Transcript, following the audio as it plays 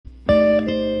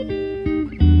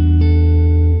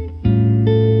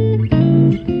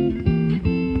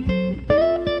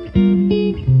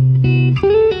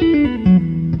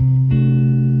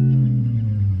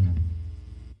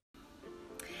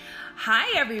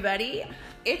everybody.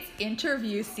 It's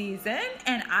interview season,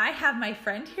 and I have my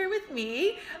friend here with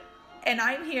me, and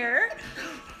I'm here.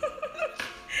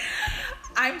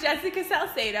 I'm Jessica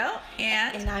Salcedo,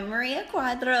 and I'm Maria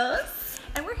Cuadros.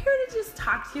 And we're here to just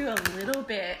talk to you a little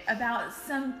bit about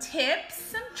some tips,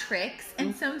 some tricks,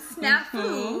 and some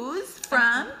snafus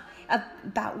from...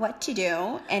 About what to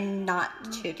do and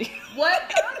not to do. What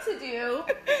not to do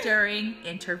during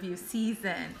interview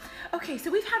season. Okay, so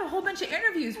we've had a whole bunch of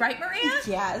interviews, right, Maria?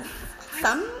 Yes.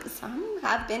 Some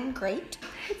have been great.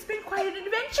 It's been quite an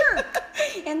adventure.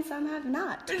 And some have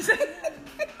not. Some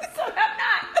have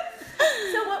not.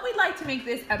 So what we'd like to make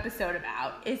this episode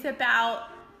about is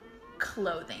about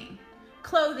clothing.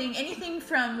 Clothing, anything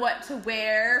from what to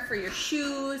wear for your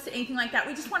shoes, anything like that.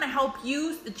 We just want to help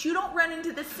you so that you don't run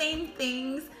into the same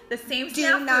things, the same snafus.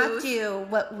 Do not do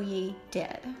what we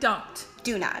did. Don't.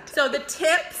 Do not. So the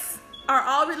tips are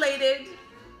all related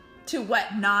to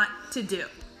what not to do.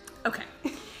 Okay.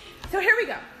 So here we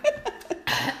go.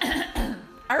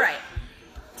 All right.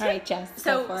 All right, Jess,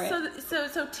 go for it.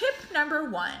 So tip number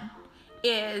 1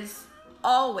 is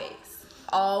always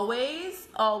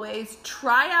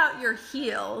try out your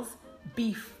heels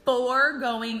before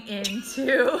going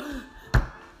into,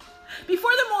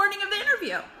 before the morning of the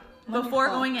interview. Wonderful. Before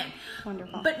going in.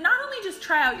 Wonderful. But not only just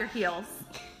try out your heels,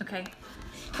 okay?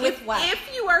 With what? If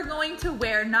you are going to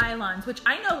wear nylons, which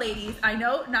I know, ladies, I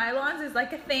know nylons is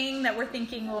like a thing that we're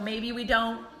thinking, well, maybe we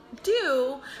don't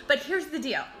do, but here's the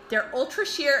deal. They're ultra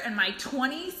sheer, and my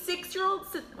 26-year-old,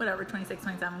 whatever, 26,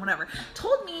 27, whatever,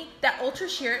 told me that ultra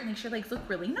sheer makes your legs look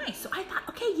really nice. So I thought,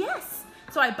 okay, yes.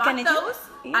 So I bought those.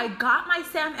 Yeah. I got my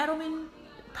Sam Edelman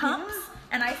pumps,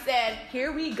 and I said,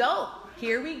 here we go.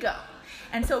 Here we go.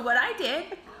 And so what I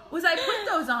did was I put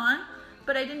those on,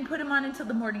 but I didn't put them on until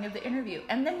the morning of the interview.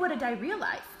 And then what did I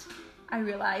realize? I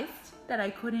realized that I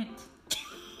couldn't.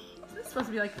 This is supposed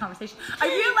to be like a conversation. I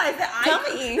realized that Tell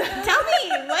me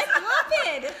what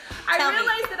happened. I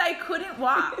realized that I couldn't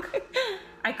walk.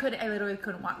 I literally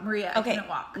couldn't walk. Maria, I couldn't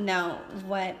walk. No,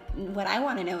 what I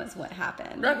want to know is what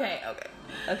happened.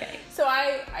 Okay. So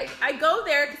I go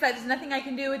there because there's nothing I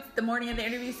can do. It's the morning of the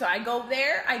interview, so I go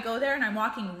there and I'm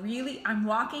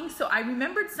walking. So I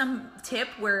remembered some tip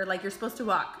where like you're supposed to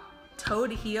walk toe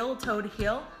to heel.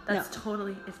 That's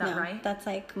totally, is that right? That's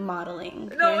like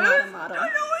modeling. No, you're not a model. No,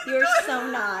 you're so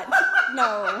not.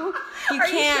 No, you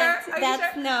can't. Sure?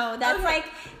 That's sure? no. That's okay. like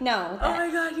no. Oh my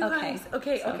God, you guys.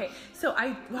 Okay. So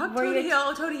I walked toe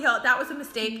to heel. That was a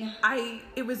mistake.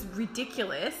 It was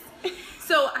ridiculous.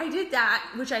 So I did that,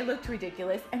 which I looked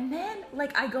ridiculous, and then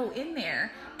like I go in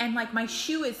there and like my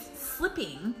shoe is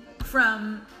slipping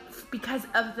because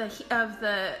of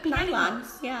the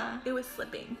nylons. Yeah, it was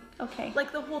slipping. Okay,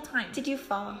 like the whole time. Did you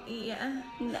fall? Yeah.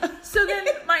 No. So then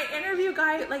my interview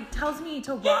guy like tells me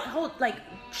to walk,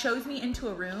 shows me into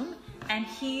a room, and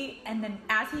then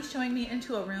as he's showing me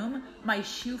into a room, my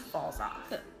shoe falls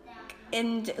off.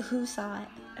 And who saw it?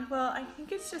 Well, I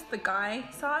think it's just the guy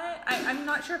saw it. I'm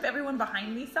not sure if everyone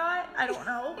behind me saw it. I don't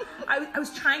know. I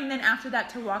was trying then after that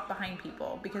to walk behind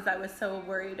people because I was so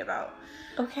worried about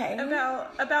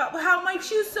how my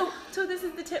shoes. So this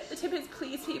is the tip. The tip is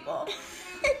please, people,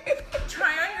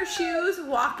 try on your shoes,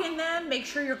 walk in them, make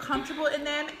sure you're comfortable in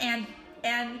them, and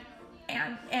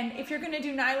if you're gonna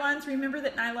do nylons, remember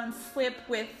that nylons slip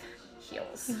with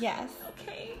heels. Yes.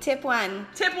 Okay. Tip 1.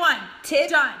 Tip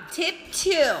done. Tip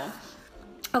 2.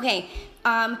 Okay.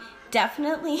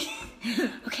 Definitely.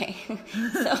 Okay.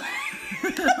 So.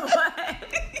 What?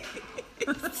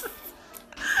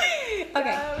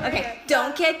 Okay.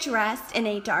 Don't get dressed in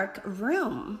a dark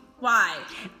room. Why?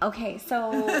 Okay.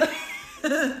 So.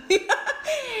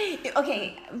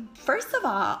 Okay, first of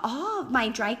all my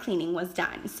dry cleaning was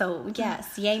done. So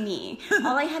yes, yay me.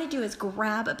 All I had to do is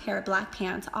grab a pair of black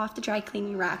pants off the dry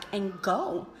cleaning rack and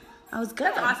go. I was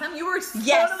good. That's awesome. You were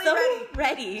totally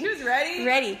ready. She was ready?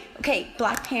 Ready. Okay,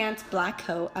 black pants, black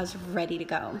coat. I was ready to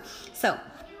go. So,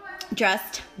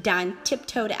 dressed, done,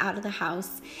 tiptoed out of the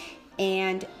house,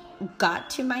 and got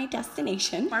to my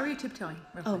destination. Why were you tiptoeing?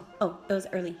 Oh, it was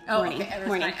early morning. Okay,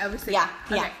 morning. Obviously. Yeah.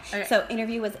 Okay. So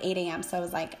interview was 8 a.m. So I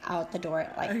was like out the door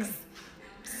at like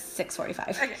 6:45.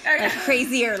 Okay. Like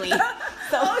crazy early. So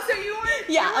you were.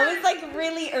 Yeah, I was like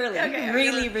really early.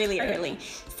 Really Okay. early.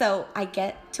 So I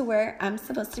get to where I'm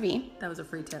supposed to be. That was a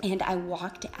free tip. And I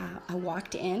walked out. I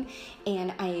walked in,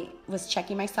 and I was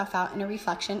checking myself out in a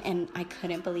reflection, and I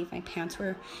couldn't believe my pants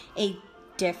were a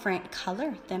different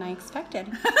color than I expected.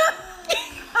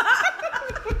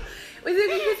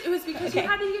 It was because you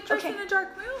had to get dressed in a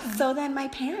dark room. So then my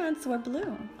pants were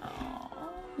blue. Aww.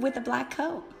 With a black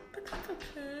coat. But that's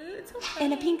okay. It's okay.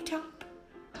 And a pink top.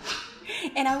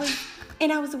 And I was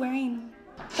And I was wearing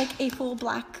like a full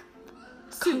black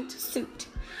suit.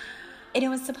 And it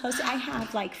was supposed to, I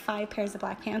had like 5 pairs of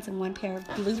black pants and 1 pair of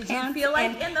blue pants. You feel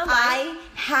like and in the light? I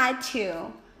had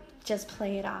to just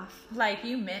play it off. Like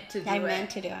you meant to do it. I meant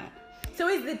to do it. So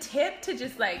is the tip to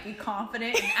just like be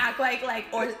confident and act like,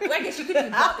 or I guess you could do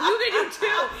both. You could do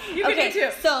two. You could do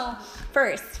two. So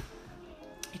first,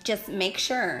 just make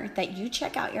sure that you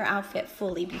check out your outfit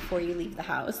fully before you leave the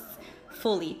house.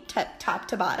 Fully, top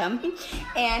to bottom.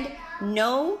 And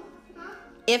no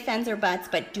ifs, ands, or buts,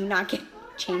 but do not get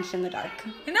changed in the dark.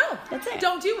 No, that's it.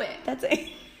 Don't do it. That's it.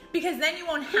 Because then you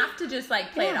won't have to just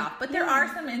like play it off. But there are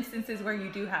some instances where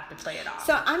you do have to play it off.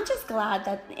 So I'm just glad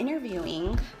that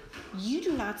interviewing, you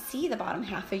do not see the bottom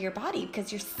half of your body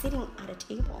because you're sitting at a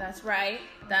table. That's right.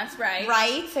 That's right.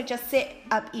 Right? So just sit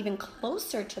up even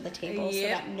closer to the table so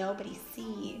that nobody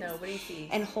sees. Nobody sees.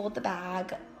 And hold the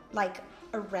bag like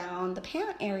around the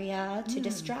pant area to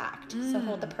distract. So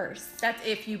hold the purse. That's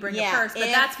if you bring a purse, but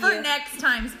that's for next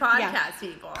time's podcast,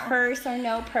 people. Purse or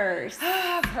no purse.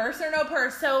 Purse or no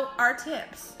purse. So our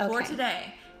tips for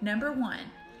today. Number 1,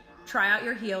 try out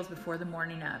your heels before the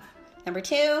morning of. Number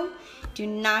 2, do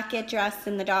not get dressed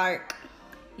in the dark.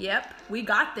 Yep, we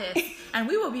got this. And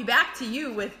we will be back to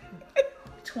you with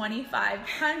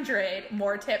 2,500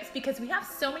 more tips because we have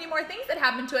so many more things that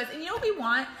happen to us. And you know what we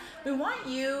want? We want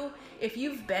you, if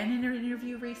you've been in an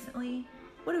interview recently,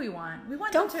 what do we want? We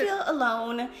want Don't feel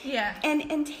alone. Yeah.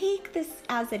 And take this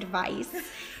as advice.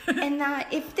 And that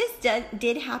if this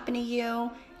did happen to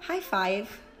you, high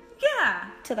five. Yeah.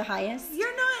 To the highest.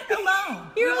 You're not alone.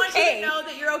 We want you to know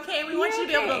that you're okay. We want you to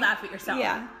be able to laugh at yourself.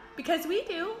 Yeah. Because we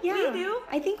do. Yeah. We do.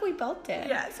 I think we both did.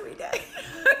 Yes, we did.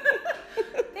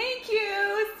 Thank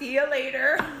you. See you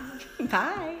later.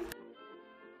 Bye.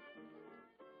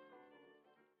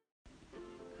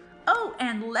 Oh,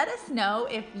 and let us know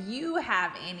if you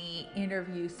have any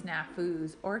interview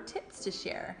snafus or tips to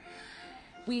share.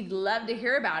 We'd love to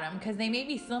hear about them because they may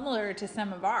be similar to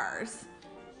some of ours.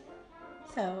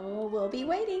 So we'll be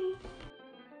waiting.